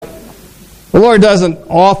The Lord doesn't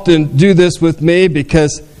often do this with me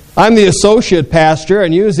because I'm the associate pastor,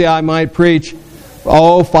 and usually I might preach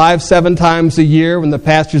 5, 7 times a year when the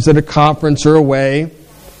pastor's at a conference or away.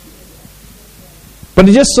 But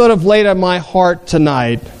it just sort of laid on my heart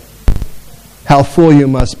tonight how full you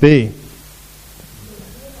must be.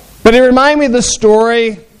 But it reminded me of the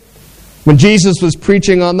story when Jesus was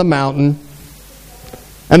preaching on the mountain,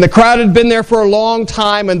 and the crowd had been there for a long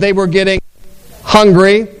time, and they were getting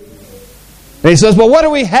hungry. And he says, well, what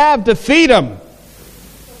do we have to feed them?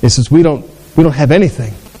 He says, we don't have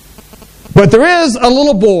anything. But there is a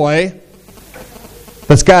little boy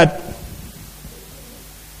that's got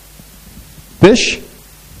fish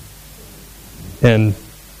and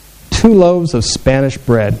 2 loaves of Spanish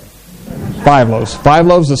bread. 5 loaves. 5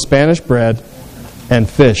 loaves of Spanish bread and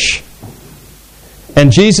fish.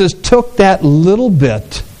 And Jesus took that little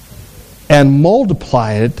bit and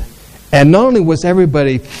multiplied it, and not only was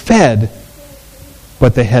everybody fed,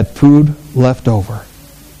 but they had food left over.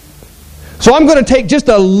 So I'm going to take just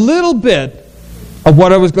a little bit of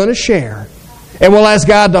what I was going to share, and we'll ask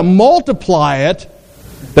God to multiply it,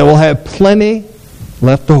 that we'll have plenty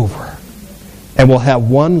left over. And we'll have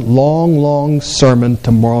one long, long sermon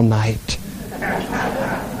tomorrow night.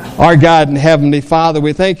 Our God and Heavenly Father,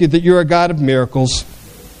 we thank you that you're a God of miracles.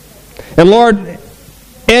 And Lord,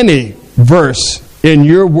 any verse in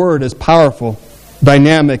your word is powerful,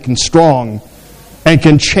 dynamic, and strong, and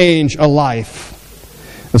can change a life.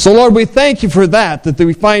 And so, Lord, we thank you for that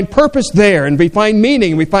we find purpose there, and we find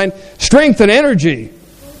meaning, and we find strength and energy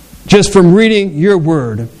just from reading your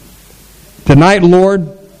word. Tonight, Lord,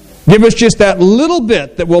 give us just that little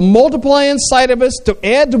bit that will multiply inside of us to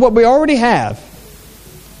add to what we already have,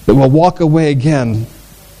 that we'll walk away again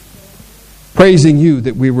praising you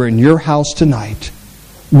that we were in your house tonight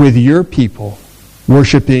with your people,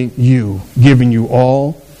 worshiping you, giving you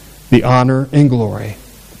all the honor and glory.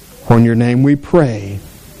 For in your name we pray.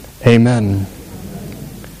 Amen.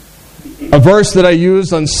 A verse that I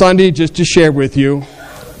use on Sunday just to share with you.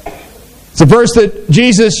 It's a verse that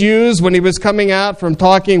Jesus used when he was coming out from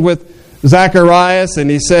talking with Zacchaeus,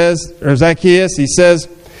 he says,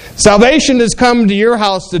 salvation has come to your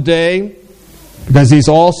house today because he's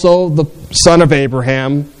also the son of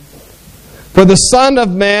Abraham. For the Son of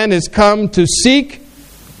Man has come to seek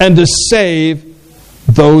and to save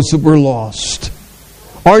those that were lost.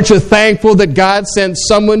 Aren't you thankful that God sent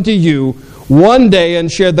someone to you one day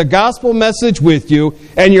and shared the gospel message with you,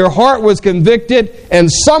 and your heart was convicted,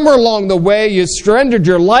 and somewhere along the way you surrendered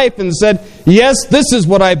your life and said, yes, this is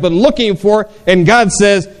what I've been looking for, and God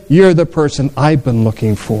says, you're the person I've been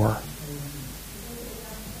looking for.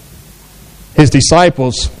 His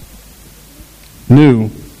disciples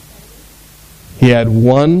knew he had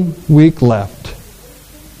 1 week left.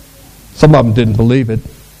 Some of them didn't believe it,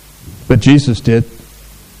 but Jesus did.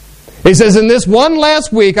 He says, in this one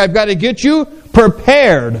last week, I've got to get you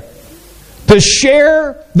prepared to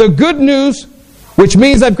share the good news, which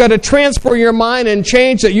means I've got to transfer your mind and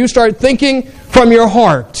change that you start thinking from your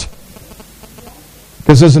heart.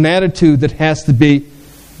 Because there's an attitude that has to be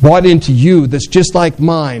brought into you that's just like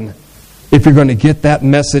mine if you're going to get that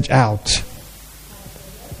message out.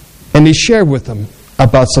 And he shared with them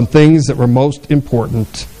about some things that were most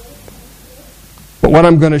important. But what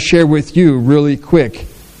I'm going to share with you really quick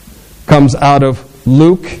comes out of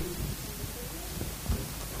Luke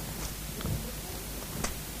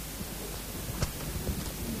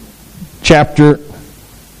chapter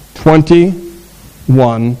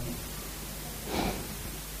 21,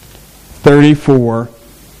 34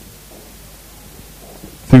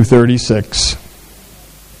 through 36.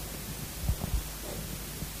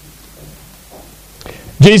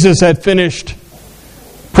 Jesus had finished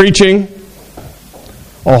preaching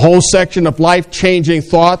a whole section of life-changing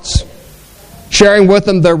thoughts, sharing with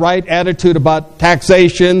them their right attitude about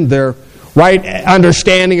taxation, their right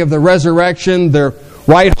understanding of the resurrection, their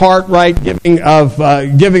right heart, right giving of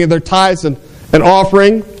their tithes and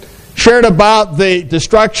offering, shared about the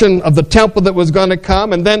destruction of the temple that was going to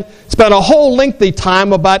come, and then spent a whole lengthy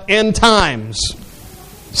time about end times,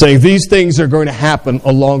 saying these things are going to happen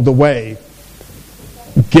along the way.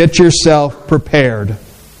 Get yourself prepared.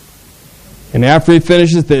 And after he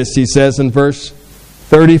finishes this, he says in verse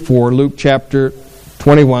 34, Luke chapter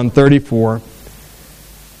 21, 34,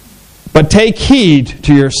 but take heed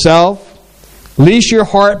to yourself, lest your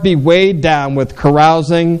heart be weighed down with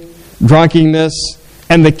carousing, drunkenness,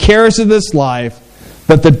 and the cares of this life,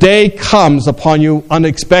 that the day comes upon you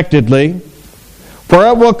unexpectedly. For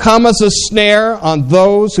it will come as a snare on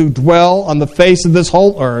those who dwell on the face of this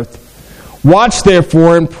whole earth. Watch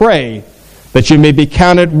therefore and pray, that you may be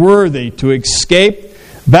counted worthy to escape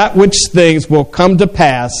that which things will come to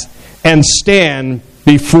pass and stand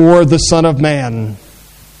before the Son of Man.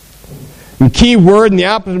 The key word and the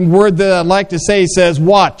opposite word that I'd like to say, he says,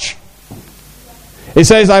 watch. He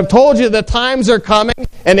says, I've told you the times are coming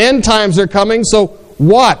and end times are coming, so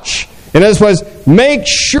watch. In other words, make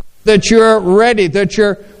sure that you're ready, that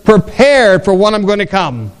you're prepared for when I'm going to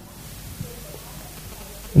come.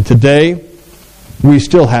 And today, we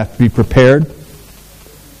still have to be prepared.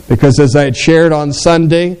 Because as I had shared on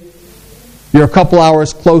Sunday, you're a couple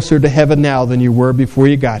hours closer to heaven now than you were before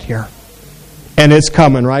you got here. And it's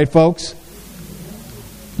coming, right, folks?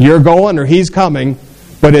 You're going or He's coming,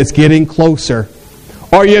 but it's getting closer.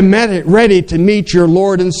 Are you ready to meet your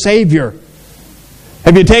Lord and Savior?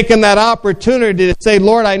 Have you taken that opportunity to say,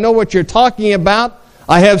 Lord, I know what you're talking about.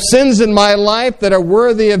 I have sins in my life that are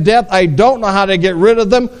worthy of death. I don't know how to get rid of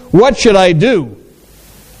them. What should I do?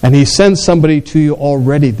 And He sends somebody to you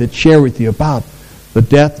already that share with you about the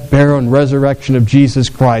death, burial, and resurrection of Jesus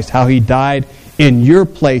Christ, how He died in your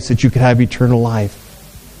place that you could have eternal life.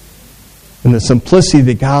 And the simplicity of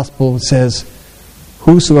the gospel says,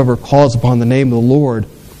 whosoever calls upon the name of the Lord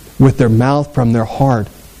with their mouth from their heart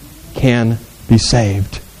can be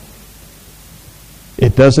saved.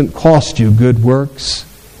 It doesn't cost you good works.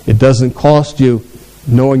 It doesn't cost you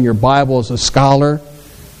knowing your Bible as a scholar.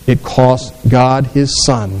 It cost God His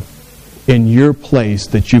Son in your place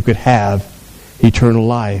that you could have eternal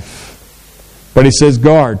life. But He says,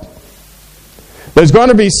 guard. There's going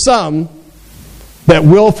to be some that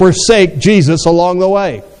will forsake Jesus along the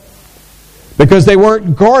way because they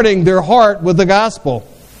weren't guarding their heart with the gospel.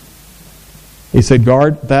 He said,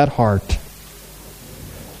 guard that heart.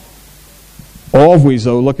 Always,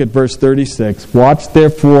 though, look at verse 36. Watch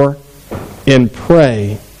therefore and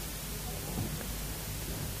pray.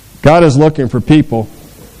 God is looking for people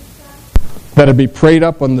that will be prayed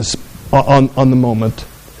up on the moment.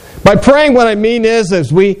 By praying, what I mean is,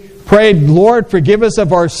 as we prayed, Lord, forgive us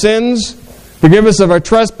of our sins, forgive us of our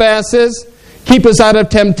trespasses, keep us out of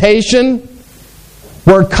temptation.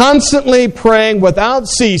 We're constantly praying without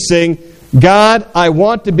ceasing, God, I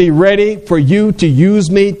want to be ready for you to use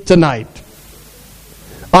me tonight.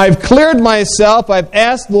 I've cleared myself. I've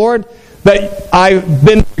asked, Lord, that I've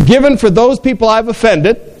been forgiven for those people I've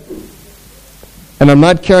offended. And I'm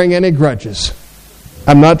not carrying any grudges.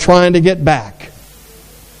 I'm not trying to get back.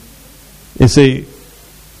 You see,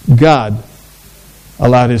 God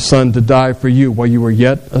allowed His Son to die for you while you were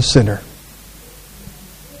yet a sinner.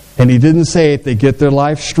 And He didn't say if they get their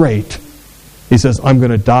life straight. He says, I'm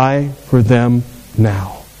going to die for them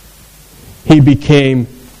now. He became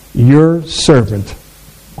your servant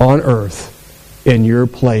on earth in your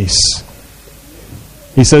place.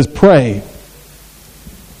 He says, pray.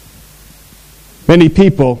 Many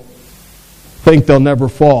people think they'll never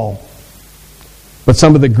fall. But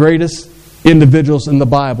some of the greatest individuals in the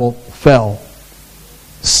Bible fell.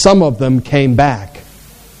 Some of them came back.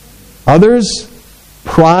 Others,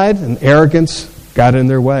 pride and arrogance got in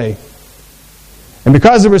their way. And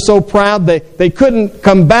because they were so proud, they couldn't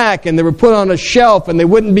come back, and they were put on a shelf and they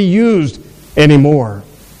wouldn't be used anymore.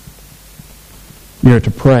 You're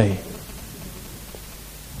to pray.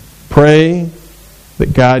 Pray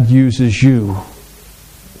that God uses you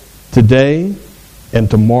today and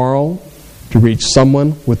tomorrow to reach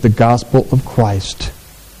someone with the gospel of Christ.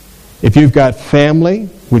 If you've got family,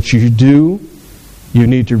 which you do, you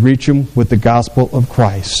need to reach them with the gospel of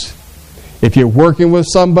Christ. If you're working with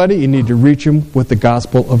somebody, you need to reach them with the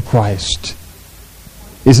gospel of Christ.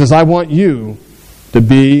 He says, I want you to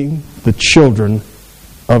be the children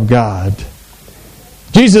of God.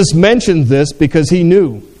 Jesus mentioned this because He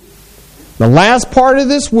knew the last part of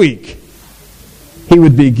this week He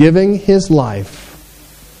would be giving His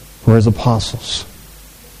life for His apostles.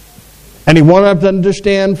 And He wanted them to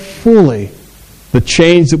understand fully the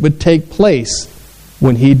change that would take place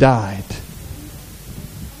when He died.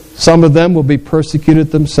 Some of them will be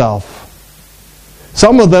persecuted themselves.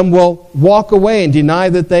 Some of them will walk away and deny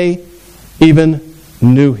that they even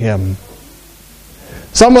knew Him.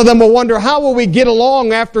 Some of them will wonder, how will we get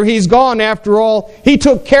along after He's gone? After all, He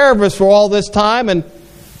took care of us for all this time. And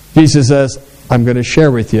Jesus says, I'm going to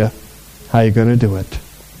share with you how you're going to do it.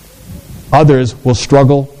 Others will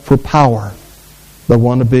struggle for power. They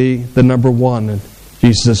want to be the number one. And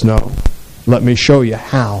Jesus says, no, let me show you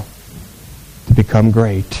how to become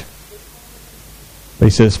great. But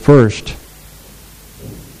He says, first,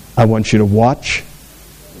 I want you to watch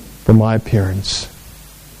for my appearance.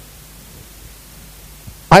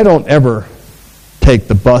 I don't ever take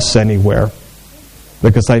the bus anywhere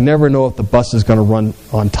because I never know if the bus is going to run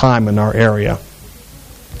on time in our area.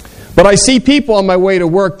 But I see people on my way to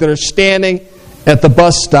work that are standing at the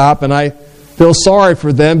bus stop, and I feel sorry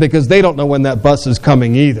for them because they don't know when that bus is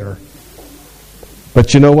coming either.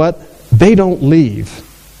 But you know what? They don't leave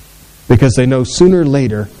because they know sooner or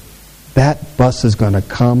later that bus is going to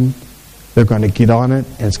come, they're going to get on it,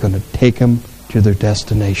 and it's going to take them to their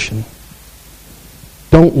destination.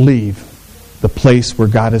 Don't leave the place where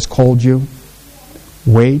God has called you.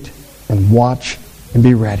 Wait and watch and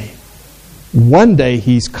be ready. One day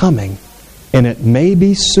He's coming, and it may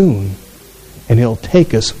be soon, and He'll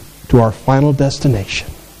take us to our final destination.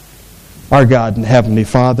 Our God and Heavenly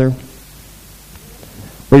Father,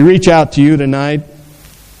 we reach out to You tonight,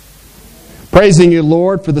 praising You,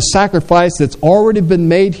 Lord, for the sacrifice that's already been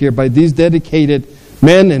made here by these dedicated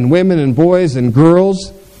men and women and boys and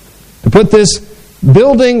girls to put this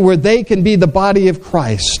building where they can be the body of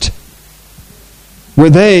Christ, where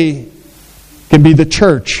they can be the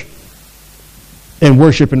church and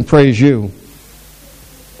worship and praise You,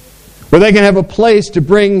 where they can have a place to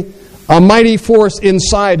bring a mighty force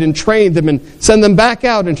inside and train them and send them back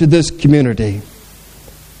out into this community.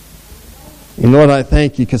 And Lord, I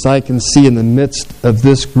thank You because I can see in the midst of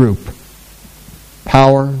this group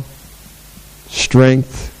power,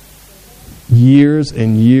 strength, years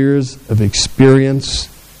and years of experience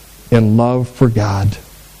and love for God.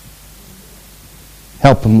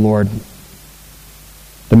 Help them, Lord,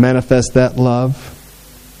 to manifest that love,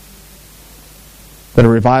 that a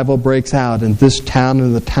revival breaks out in this town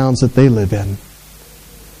and the towns that they live in.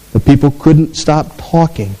 The people couldn't stop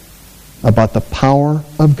talking about the power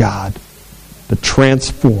of God to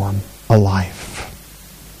transform a life.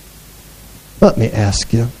 Let me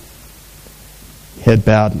ask you, head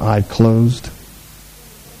bowed and eye closed.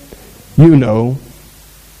 You know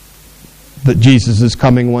that Jesus is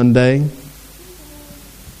coming one day.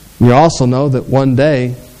 You also know that one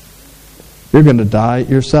day you're going to die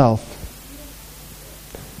yourself.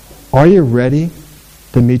 Are you ready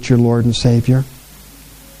to meet your Lord and Savior?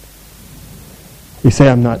 You say,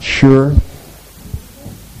 I'm not sure.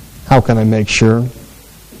 How can I make sure?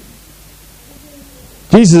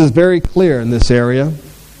 Jesus is very clear in this area.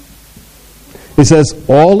 He says,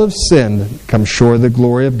 all have sinned and come short of the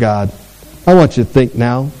glory of God. I want you to think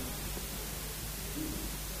now.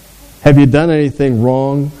 Have you done anything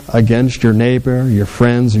wrong against your neighbor, your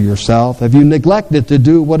friends, or yourself? Have you neglected to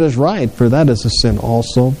do what is right? For that is a sin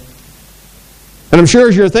also. And I'm sure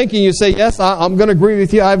as you're thinking, you say, yes, I'm going to agree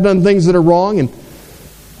with you. I've done things that are wrong. And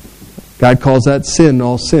God calls that sin.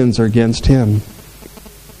 All sins are against Him.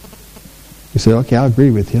 You say, okay, I'll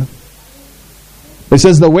agree with you. He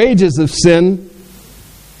says the wages of sin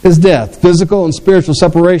is death, physical and spiritual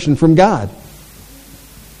separation from God.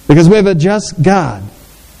 Because we have a just God.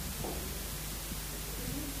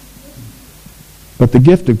 But the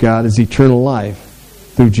gift of God is eternal life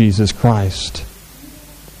through Jesus Christ.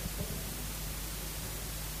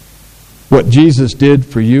 What Jesus did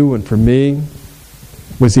for you and for me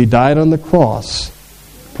was He died on the cross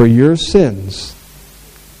for your sins,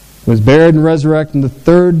 was buried and resurrected on the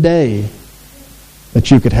third day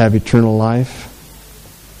that you could have eternal life.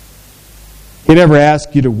 He never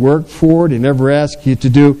asked you to work for it. He never asked you to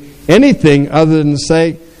do anything other than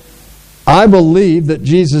say, I believe that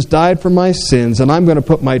Jesus died for my sins, and I'm going to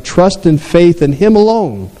put my trust and faith in Him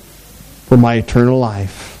alone for my eternal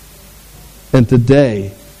life. And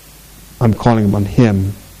today, I'm calling on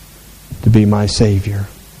Him to be my Savior.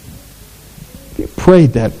 If you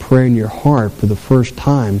prayed that prayer in your heart for the first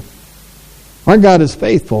time, our God is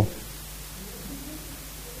faithful.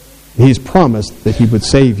 He's promised that He would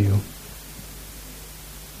save you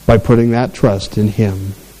by putting that trust in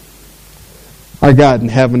Him. Our God and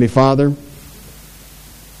Heavenly Father,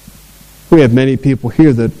 we have many people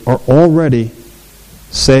here that are already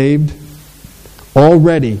saved,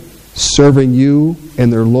 already serving You in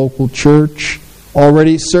their local church,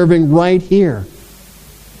 already serving right here.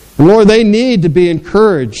 And Lord, they need to be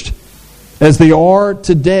encouraged as they are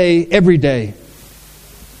today, every day.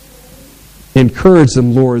 Encourage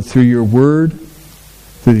them, Lord, through Your Word,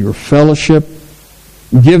 through Your fellowship.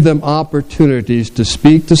 Give them opportunities to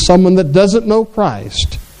speak to someone that doesn't know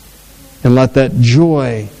Christ, and let that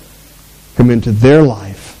joy come into their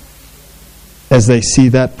life as they see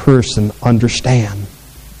that person understand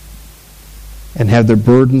and have their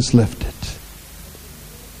burdens lifted.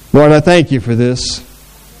 Lord, I thank You for this.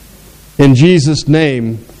 In Jesus'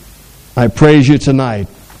 name, I praise You tonight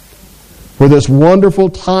for this wonderful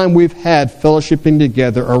time we've had fellowshipping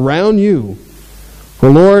together around You. For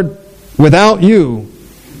Lord, without You,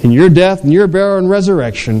 in Your death and Your burial and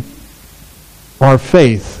resurrection, our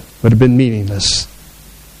faith would have been meaningless.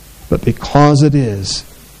 But because it is,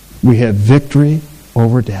 we have victory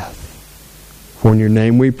over death. For in Your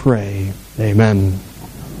name we pray. Amen.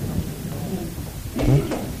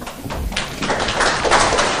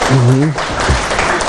 Mm-hmm.